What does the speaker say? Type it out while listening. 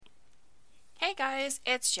guys,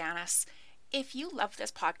 it's Janice. If you love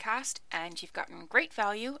this podcast and you've gotten great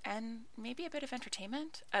value and maybe a bit of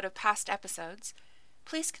entertainment out of past episodes,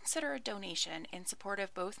 please consider a donation in support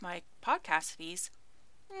of both my podcast fees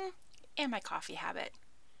and my coffee habit.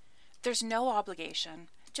 There's no obligation.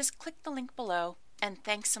 Just click the link below, and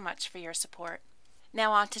thanks so much for your support.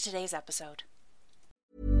 Now on to today's episode.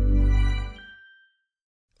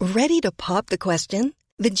 Ready to pop the question?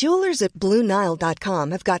 The jewelers at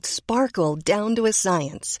BlueNile.com have got sparkle down to a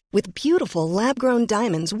science with beautiful lab-grown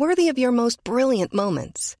diamonds worthy of your most brilliant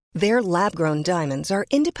moments. Their lab-grown diamonds are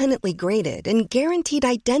independently graded and guaranteed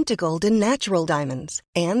identical to natural diamonds,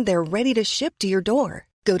 and they're ready to ship to your door.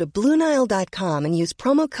 Go to BlueNile.com and use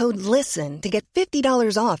promo code LISTEN to get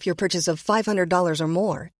 $50 off your purchase of $500 or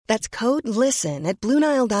more. That's code LISTEN at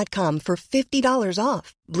BlueNile.com for $50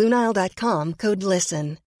 off. BlueNile.com, code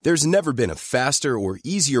LISTEN. There's never been a faster or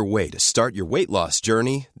easier way to start your weight loss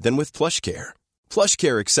journey than with PlushCare.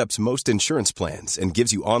 PlushCare accepts most insurance plans and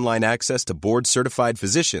gives you online access to board-certified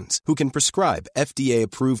physicians who can prescribe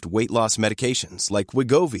FDA-approved weight loss medications like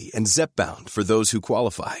Wegovy and Zepbound for those who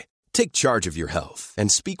qualify. Take charge of your health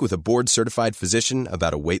and speak with a board-certified physician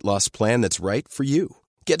about a weight loss plan that's right for you.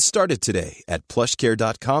 Get started today at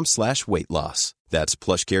plushcare.com/weight loss. That's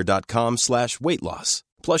plushcare.com/weight loss.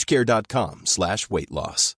 plushcare.com/weight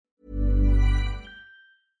loss.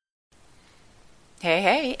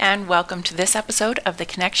 Hey, and welcome to this episode of the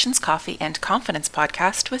Connections Coffee and Confidence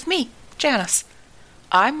podcast with me, Janice.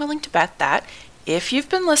 I'm willing to bet that if you've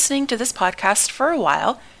been listening to this podcast for a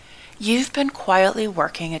while, you've been quietly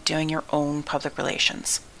working at doing your own public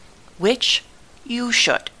relations, which you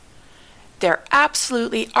should. There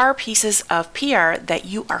absolutely are pieces of PR that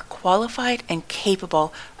you are qualified and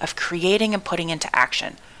capable of creating and putting into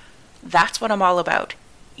action. That's what I'm all about.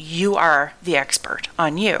 You are the expert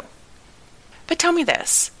on you. But tell me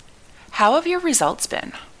this, how have your results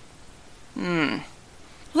been?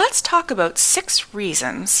 Let's talk about 6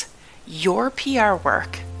 reasons your PR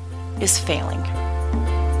work is failing.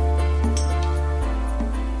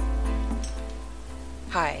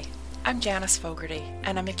 Hi, I'm Janice Fogarty,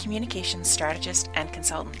 and I'm a communications strategist and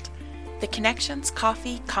consultant. The Connections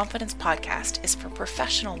Coffee Confidence podcast is for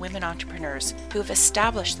professional women entrepreneurs who have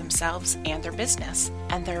established themselves and their business,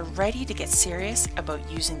 and they're ready to get serious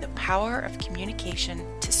about using the power of communication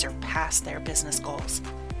to surpass their business goals.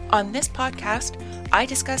 On this podcast, I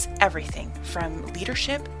discuss everything from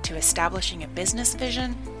leadership to establishing a business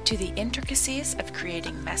vision to the intricacies of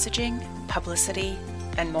creating messaging, publicity,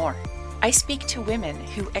 and more. I speak to women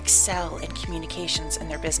who excel in communications in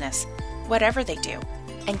their business, whatever they do,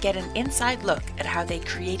 and get an inside look at how they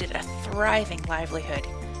created a thriving livelihood.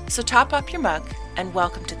 So top up your mug and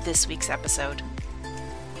welcome to this week's episode.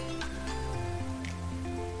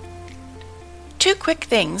 2 quick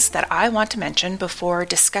things that I want to mention before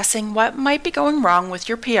discussing what might be going wrong with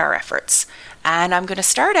your PR efforts. And I'm going to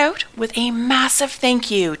start out with a massive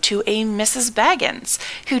thank you to a Mrs. Baggins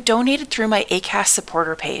who donated through my ACAST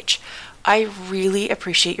supporter page. I really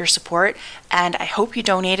appreciate your support, and I hope you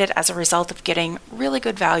donated as a result of getting really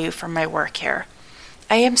good value from my work here.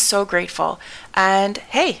 I am so grateful, and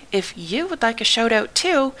hey, if you would like a shout out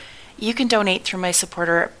too, you can donate through my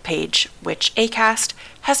supporter page, which ACAST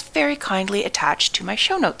has very kindly attached to my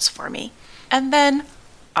show notes for me. And then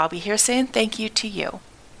I'll be here saying thank you to you.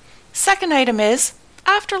 Second item is,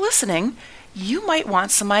 after listening, you might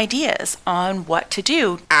want some ideas on what to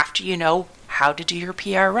do after you know how to do your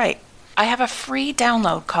PR right. I have a free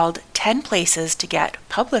download called 10 Places to Get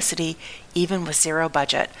Publicity Even with Zero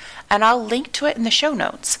Budget, and I'll link to it in the show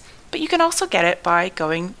notes. But you can also get it by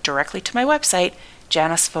going directly to my website,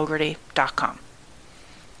 janicefogarty.com.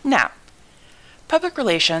 Now, public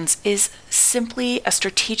relations is simply a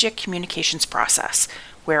strategic communications process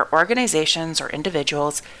where organizations or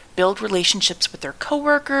individuals build relationships with their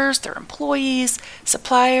coworkers, their employees,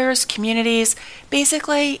 suppliers, communities,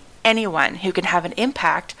 basically anyone who can have an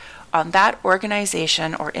impact on that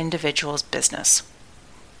organization or individual's business.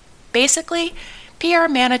 Basically, PR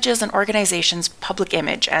manages an organization's public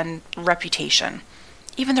image and reputation,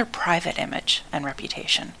 even their private image and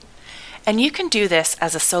reputation. And you can do this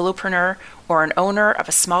as a solopreneur or an owner of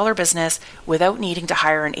a smaller business without needing to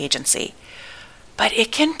hire an agency. But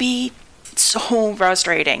it can be so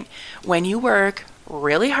frustrating when you work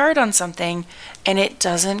really hard on something and it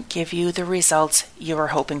doesn't give you the results you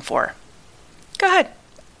were hoping for. Go ahead.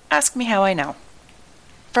 Ask me how I know.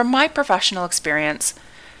 From my professional experience,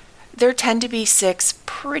 there tend to be 6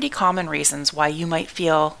 pretty common reasons why you might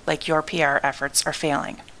feel like your PR efforts are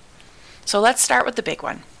failing. So let's start with the big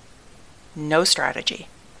one. No strategy.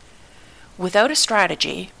 Without a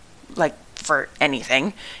strategy, like for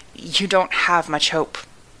anything, you don't have much hope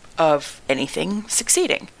of anything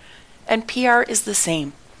succeeding. And PR is the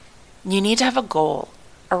same. You need to have a goal,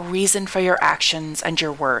 a reason for your actions and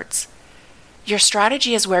your words. Your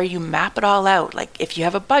strategy is where you map it all out, like if you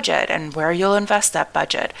have a budget and where you'll invest that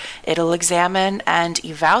budget. It'll examine and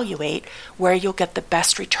evaluate where you'll get the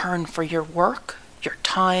best return for your work, your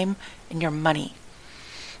time, and your money.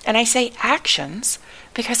 And I say actions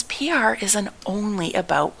because PR isn't only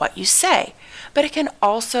about what you say, but it can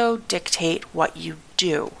also dictate what you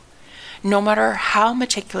do. No matter how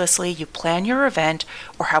meticulously you plan your event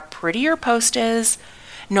or how pretty your post is,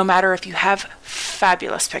 no matter if you have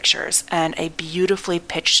fabulous pictures and a beautifully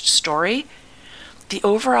pitched story, the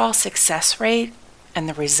overall success rate and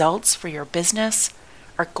the results for your business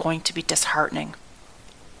are going to be disheartening.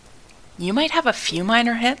 You might have a few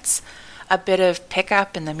minor hits, a bit of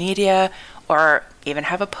pickup in the media, or even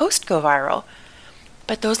have a post go viral,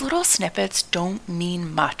 but those little snippets don't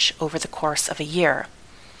mean much over the course of a year.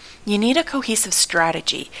 You need a cohesive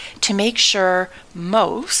strategy to make sure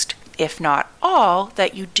most, if not all,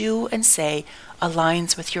 that you do and say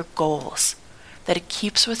aligns with your goals, that it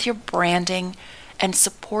keeps with your branding and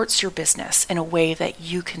supports your business in a way that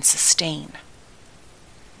you can sustain.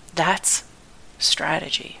 That's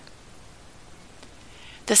strategy.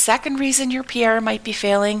 The second reason your PR might be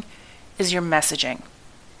failing is your messaging.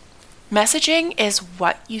 Messaging is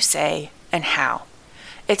what you say and how.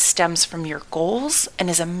 It stems from your goals and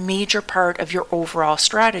is a major part of your overall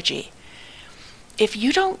strategy. If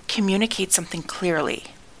you don't communicate something clearly,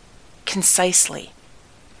 concisely,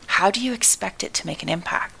 how do you expect it to make an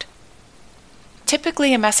impact?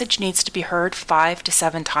 Typically, a message needs to be heard 5 to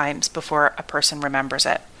 7 times before a person remembers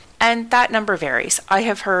it. And that number varies. I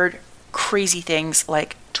have heard crazy things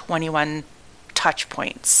like 21 touch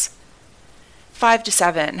points. 5 to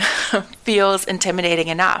 7 feels intimidating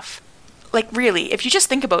enough. Like really, if you just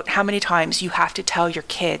think about how many times you have to tell your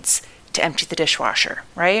kids to empty the dishwasher,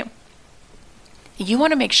 right? You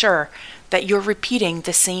want to make sure that you're repeating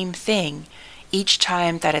the same thing each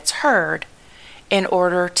time that it's heard in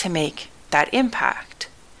order to make that impact.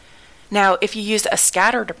 Now, if you use a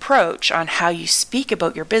scattered approach on how you speak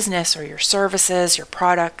about your business or your services, your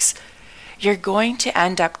products, you're going to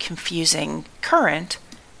end up confusing current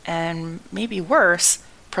and maybe worse,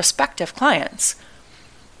 prospective clients.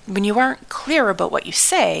 When you aren't clear about what you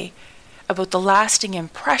say, about the lasting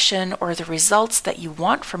impression or the results that you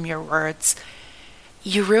want from your words,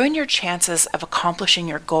 you ruin your chances of accomplishing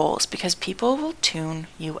your goals because people will tune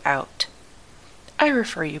you out. I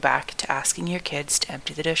refer you back to asking your kids to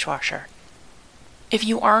empty the dishwasher. If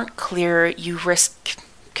you aren't clear, you risk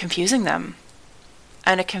confusing them.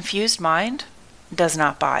 And a confused mind does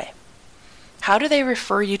not buy. How do they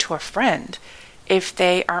refer you to a friend if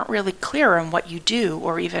they aren't really clear on what you do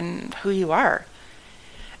or even who you are?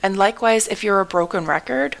 And likewise, if you're a broken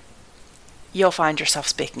record, you'll find yourself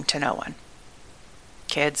speaking to no one.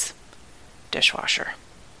 Kids, dishwasher.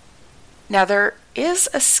 Now, there is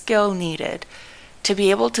a skill needed to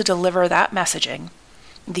be able to deliver that messaging,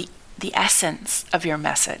 the essence of your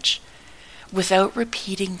message, without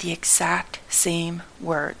repeating the exact same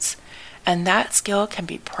words. And that skill can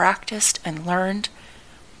be practiced and learned,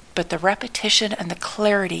 but the repetition and the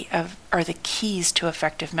clarity are the keys to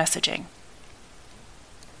effective messaging.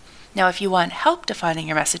 Now, if you want help defining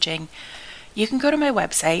your messaging, you can go to my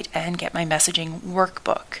website and get my messaging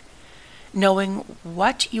workbook. Knowing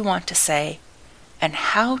what you want to say and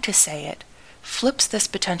how to say it flips this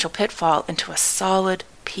potential pitfall into a solid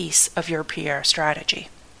piece of your PR strategy.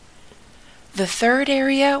 The third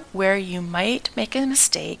area where you might make a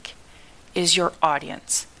mistake is your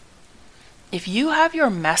audience. If you have your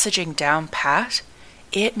messaging down pat,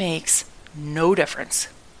 it makes no difference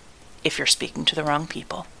if you're speaking to the wrong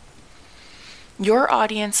people. Your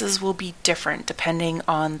audiences will be different depending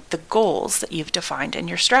on the goals that you've defined in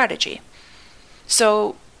your strategy.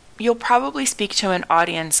 So you'll probably speak to an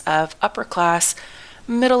audience of upper class,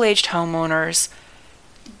 middle-aged homeowners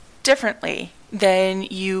differently than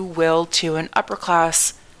you will to an upper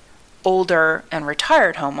class, older and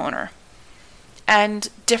retired homeowner. And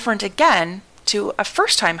different again to a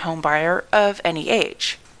first-time homebuyer of any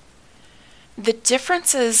age. The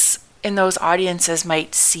differences in those audiences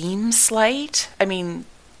might seem slight. I mean,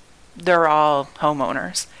 they're all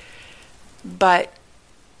homeowners. But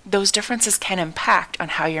those differences can impact on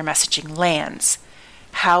how your messaging lands,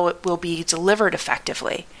 how it will be delivered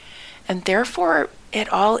effectively, and therefore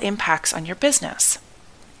it all impacts on your business.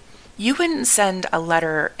 You wouldn't send a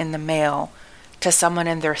letter in the mail to someone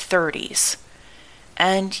in their 30s,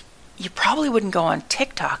 and you probably wouldn't go on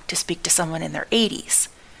TikTok to speak to someone in their 80s.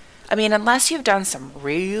 I mean, unless you've done some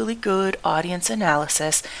really good audience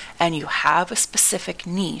analysis and you have a specific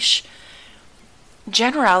niche,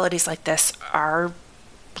 generalities like this are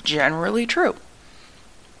generally true.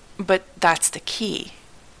 But that's the key,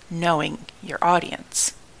 knowing your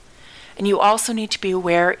audience. And you also need to be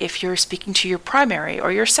aware if you're speaking to your primary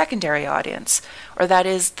or your secondary audience, or that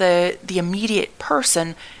is the immediate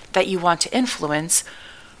person that you want to influence,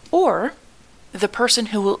 or the person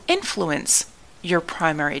who will influence your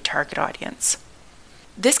primary target audience.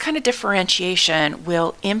 This kind of differentiation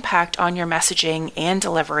will impact on your messaging and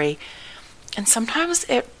delivery, and sometimes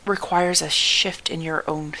it requires a shift in your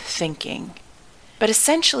own thinking. But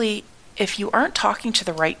essentially, if you aren't talking to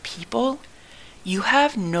the right people, you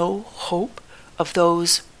have no hope of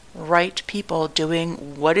those right people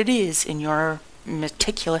doing what it is in your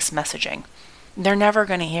meticulous messaging. They're never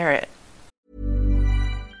going to hear it.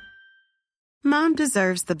 Mom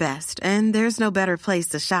deserves the best, and there's no better place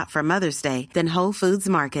to shop for Mother's Day than Whole Foods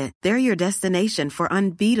Market. They're your destination for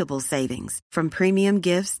unbeatable savings, from premium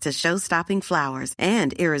gifts to show-stopping flowers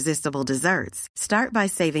and irresistible desserts. Start by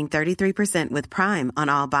saving 33% with Prime on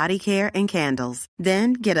all body care and candles.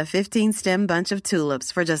 Then get a 15-stem bunch of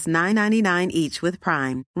tulips for just $9.99 each with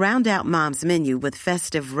Prime. Round out Mom's menu with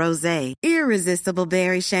festive rosé, irresistible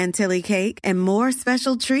berry chantilly cake, and more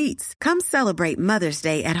special treats. Come celebrate Mother's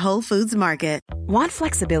Day at Whole Foods Market. Want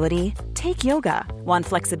flexibility? Take yoga. Want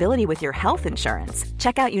flexibility with your health insurance?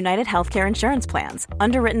 Check out United Healthcare Insurance Plans.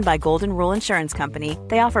 Underwritten by Golden Rule Insurance Company,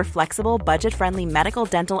 they offer flexible, budget-friendly medical,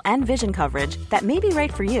 dental, and vision coverage that may be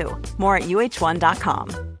right for you. More at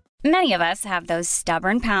uh1.com. Many of us have those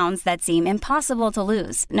stubborn pounds that seem impossible to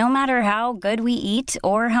lose, no matter how good we eat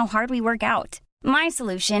or how hard we work out. My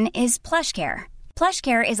solution is PlushCare.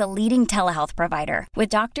 PlushCare is a leading telehealth provider with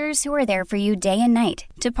doctors who are there for you day and night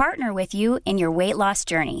to partner with you in your weight loss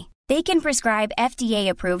journey. They can prescribe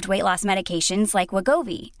FDA-approved weight loss medications like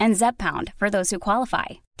Wegovy and Zepbound for those who qualify.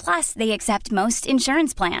 Plus, they accept most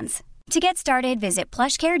insurance plans. To get started, visit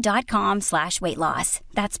plushcare.com/weightloss.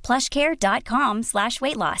 That's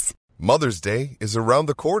plushcare.com/weightloss. Mother's Day is around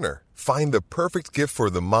the corner. Find the perfect gift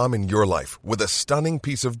for the mom in your life with a stunning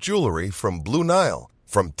piece of jewelry from Blue Nile.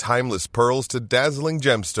 From timeless pearls to dazzling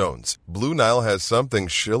gemstones, Blue Nile has something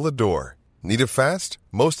she'll adore. Need it fast?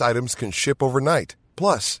 Most items can ship overnight.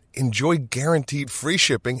 Plus, enjoy guaranteed free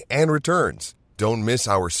shipping and returns. Don't miss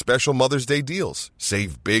our special Mother's Day deals.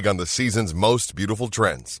 Save big on the season's most beautiful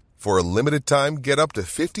trends. For a limited time, get up to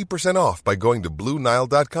 50% off by going to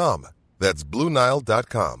BlueNile.com. That's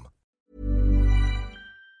BlueNile.com.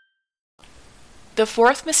 The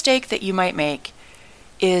fourth mistake that you might make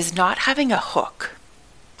is not having a hook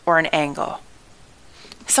or an angle,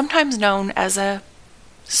 sometimes known as a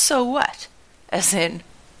so what, as in,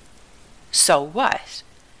 so what?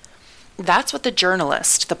 That's what the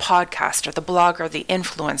journalist, the podcaster, the blogger, the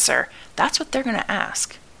influencer, that's what they're going to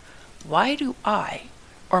ask. Why do I,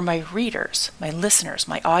 or my readers, my listeners,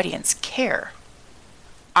 my audience care?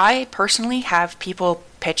 I personally have people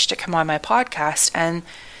pitch to come on my podcast, and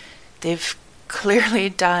they've clearly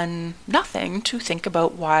done nothing to think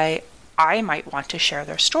about why I might want to share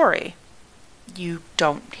their story. You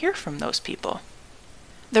don't hear from those people.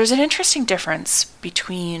 There's an interesting difference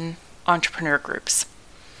between entrepreneur groups.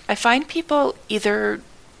 I find people either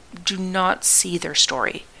do not see their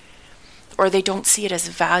story, or they don't see it as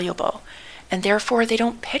valuable, and therefore they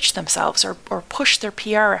don't pitch themselves or push their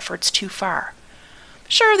PR efforts too far.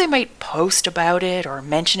 Sure, they might post about it or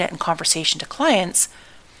mention it in conversation to clients,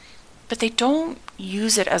 but they don't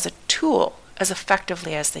use it as a tool as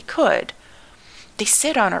effectively as they could. They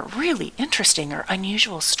sit on a really interesting or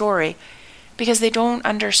unusual story because they don't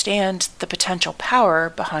understand the potential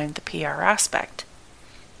power behind the PR aspect.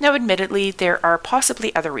 Now, admittedly, there are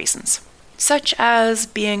possibly other reasons, such as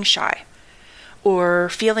being shy or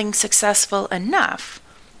feeling successful enough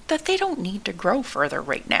that they don't need to grow further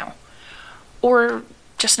right now, or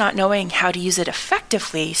just not knowing how to use it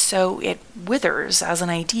effectively so it withers as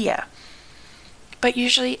an idea. But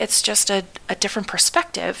usually it's just a different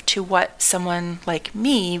perspective to what someone like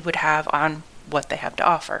me would have on what they have to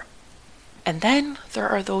offer. And then there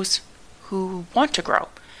are those who want to grow,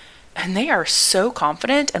 and they are so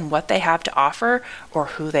confident in what they have to offer or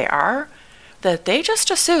who they are that they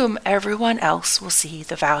just assume everyone else will see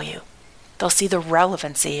the value. They'll see the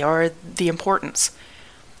relevancy or the importance.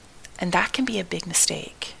 And that can be a big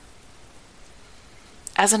mistake.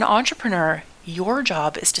 As an entrepreneur, your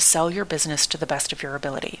job is to sell your business to the best of your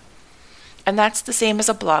ability. And that's the same as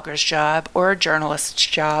a blogger's job or a journalist's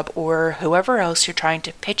job or whoever else you're trying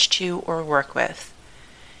to pitch to or work with.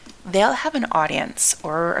 They'll have an audience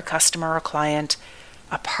or a customer or client,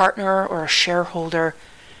 a partner or a shareholder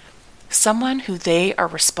someone who they are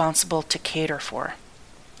responsible to cater for.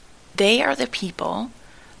 They are the people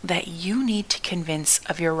that you need to convince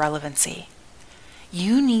of your relevancy.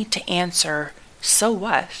 You need to answer, so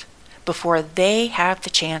what, before they have the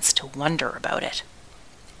chance to wonder about it.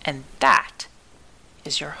 And that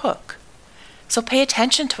is your hook. So pay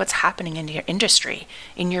attention to what's happening in your industry,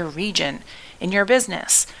 in your region, in your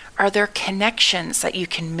business. Are there connections that you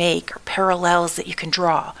can make or parallels that you can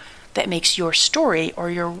draw that makes your story or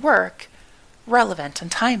your work relevant and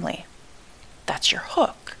timely? That's your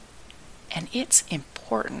hook. And it's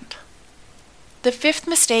important. The fifth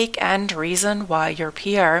mistake and reason why your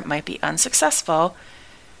PR might be unsuccessful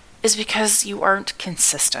is because you aren't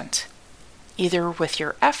consistent, either with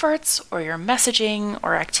your efforts or your messaging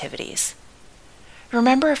or activities.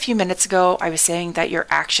 Remember a few minutes ago I was saying that your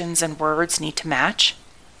actions and words need to match?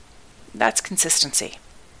 That's consistency.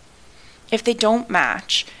 If they don't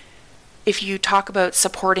match, if you talk about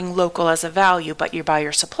supporting local as a value but you buy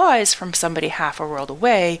your supplies from somebody half a world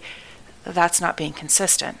away, that's not being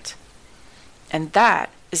consistent. And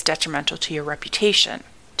that is detrimental to your reputation,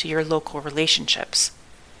 to your local relationships.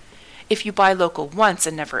 If you buy local once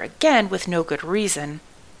and never again with no good reason,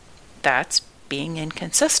 that's being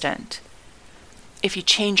inconsistent. If you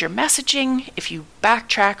change your messaging, if you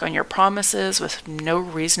backtrack on your promises with no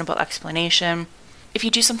reasonable explanation, if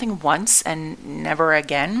you do something once and never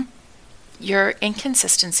again, your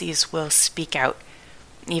inconsistencies will speak out,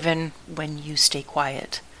 even when you stay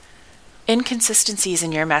quiet. Inconsistencies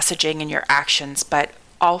in your messaging and your actions, but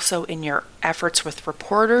also in your efforts with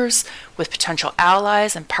reporters, with potential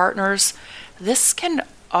allies and partners, this can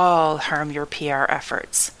all harm your PR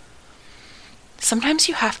efforts. Sometimes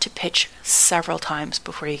you have to pitch several times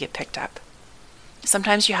before you get picked up.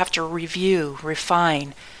 Sometimes you have to review,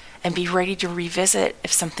 refine, and be ready to revisit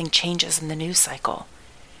if something changes in the news cycle.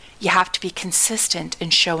 You have to be consistent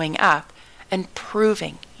in showing up and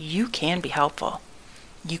proving you can be helpful.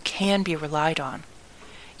 You can be relied on.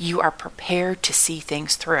 You are prepared to see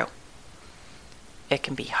things through. It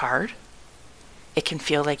can be hard. It can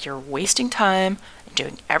feel like you're wasting time and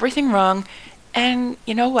doing everything wrong. And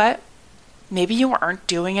you know what? Maybe you aren't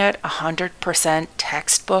doing it 100%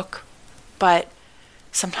 textbook, but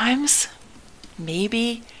sometimes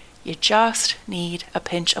maybe you just need a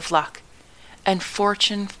pinch of luck, and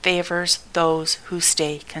fortune favors those who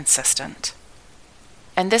stay consistent.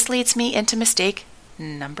 And this leads me into mistake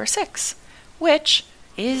number 6, which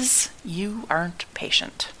is you aren't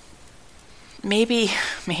patient. Maybe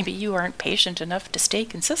you aren't patient enough to stay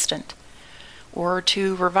consistent, or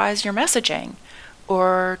to revise your messaging,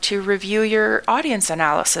 or to review your audience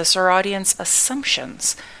analysis or audience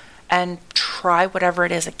assumptions and try whatever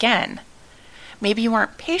it is again. Maybe you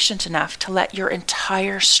aren't patient enough to let your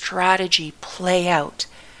entire strategy play out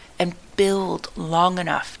and build long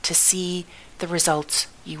enough to see the results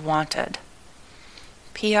you wanted.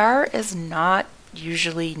 PR is not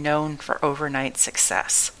usually known for overnight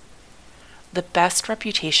success. The best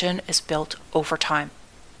reputation is built over time,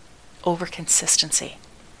 over consistency.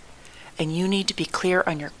 And you need to be clear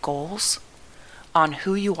on your goals, on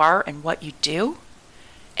who you are and what you do,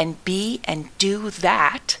 and be and do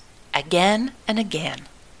that again and again.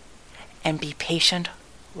 And be patient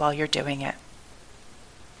while you're doing it.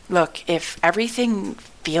 Look, if everything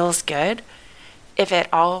feels good, if it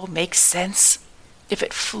all makes sense, if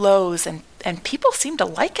it flows and people seem to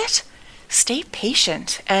like it, stay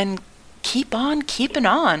patient and keep on keeping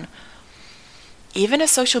on. Even a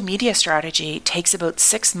social media strategy takes about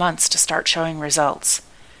 6 months to start showing results.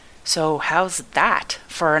 So how's that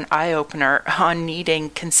for an eye-opener on needing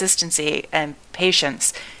consistency and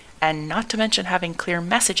patience, and not to mention having clear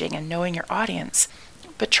messaging and knowing your audience?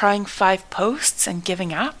 But trying 5 posts and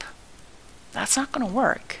giving up? That's not going to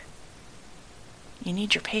work. You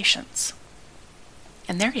need your patience.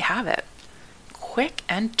 And there you have it. Quick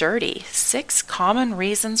and dirty, 6 common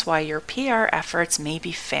reasons why your PR efforts may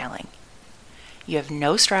be failing. You have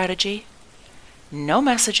no strategy, no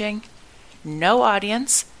messaging, no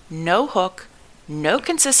audience, no hook, no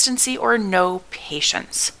consistency, or no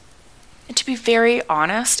patience. And to be very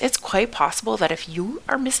honest, it's quite possible that if you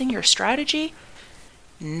are missing your strategy,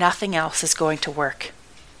 nothing else is going to work.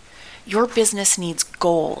 Your business needs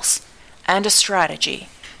goals and a strategy,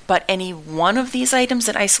 but any one of these items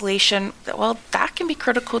in isolation, well, that can be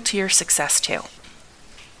critical to your success too.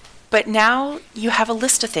 But now you have a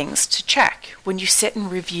list of things to check when you sit and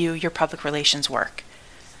review your public relations work.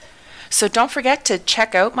 So don't forget to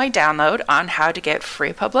check out my download on how to get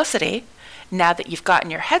free publicity now that you've gotten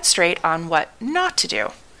your head straight on what not to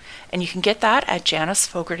do. And you can get that at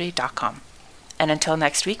JaniceFogarty.com. And until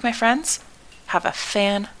next week, my friends, have a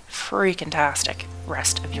fan-freaking-tastic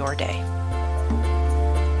rest of your day.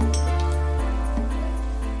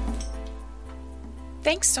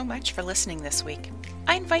 Thanks so much for listening this week.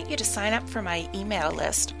 I invite you to sign up for my email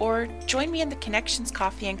list or join me in the Connections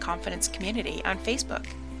Coffee and Confidence community on Facebook.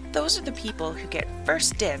 Those are the people who get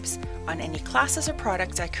first dibs on any classes or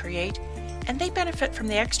products I create, and they benefit from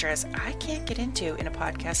the extras I can't get into in a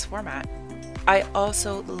podcast format. I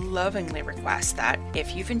also lovingly request that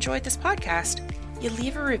if you've enjoyed this podcast, you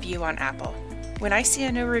leave a review on Apple. When I see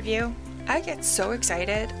a new review, I get so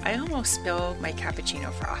excited I almost spill my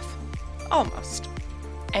cappuccino froth. Almost.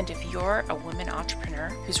 And if you're a woman entrepreneur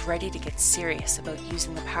who's ready to get serious about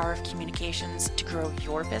using the power of communications to grow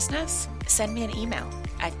your business, send me an email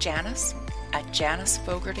at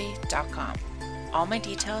janice@janicefogarty.com. All my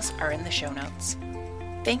details are in the show notes.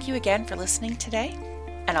 Thank you again for listening today,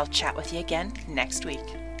 and I'll chat with you again next week.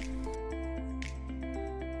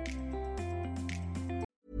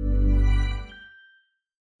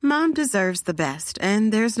 Mom deserves the best,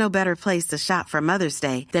 and there's no better place to shop for Mother's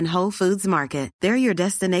Day than Whole Foods Market. They're your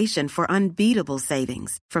destination for unbeatable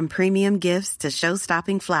savings, from premium gifts to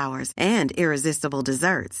show-stopping flowers and irresistible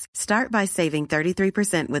desserts. Start by saving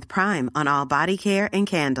 33% with Prime on all body care and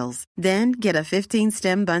candles. Then get a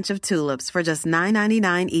 15-stem bunch of tulips for just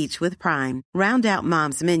 $9.99 each with Prime. Round out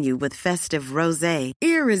Mom's menu with festive rosé,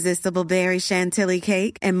 irresistible berry chantilly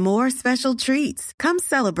cake, and more special treats. Come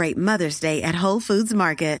celebrate Mother's Day at Whole Foods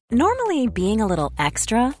Market. Normally, being a little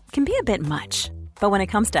extra can be a bit much, but when it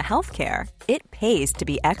comes to healthcare, it pays to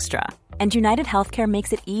be extra. And United Healthcare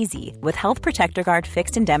makes it easy with Health Protector Guard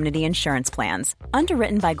fixed indemnity insurance plans.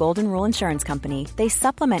 Underwritten by Golden Rule Insurance Company, they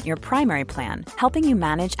supplement your primary plan, helping you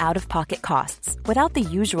manage out-of-pocket costs without the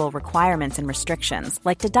usual requirements and restrictions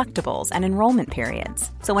like deductibles and enrollment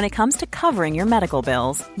periods. So when it comes to covering your medical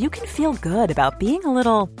bills, you can feel good about being a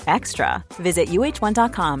little extra. Visit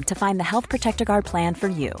uh1.com to find the Health Protector Guard plan for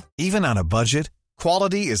you. Even on a budget,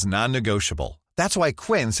 quality is non-negotiable. That's why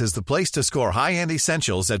Quince is the place to score high-end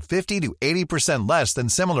essentials at 50 to 80% less than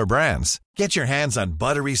similar brands. Get your hands on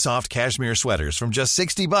buttery soft cashmere sweaters from just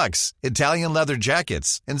 $60, Italian leather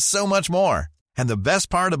jackets, and so much more. And the best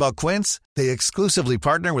part about Quince, they exclusively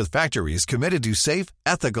partner with factories committed to safe,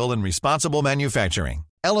 ethical, and responsible manufacturing.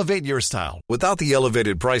 Elevate your style without the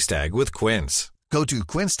elevated price tag with Quince. Go to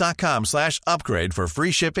quince.com/upgrade for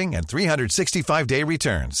free shipping and 365-day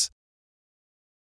returns.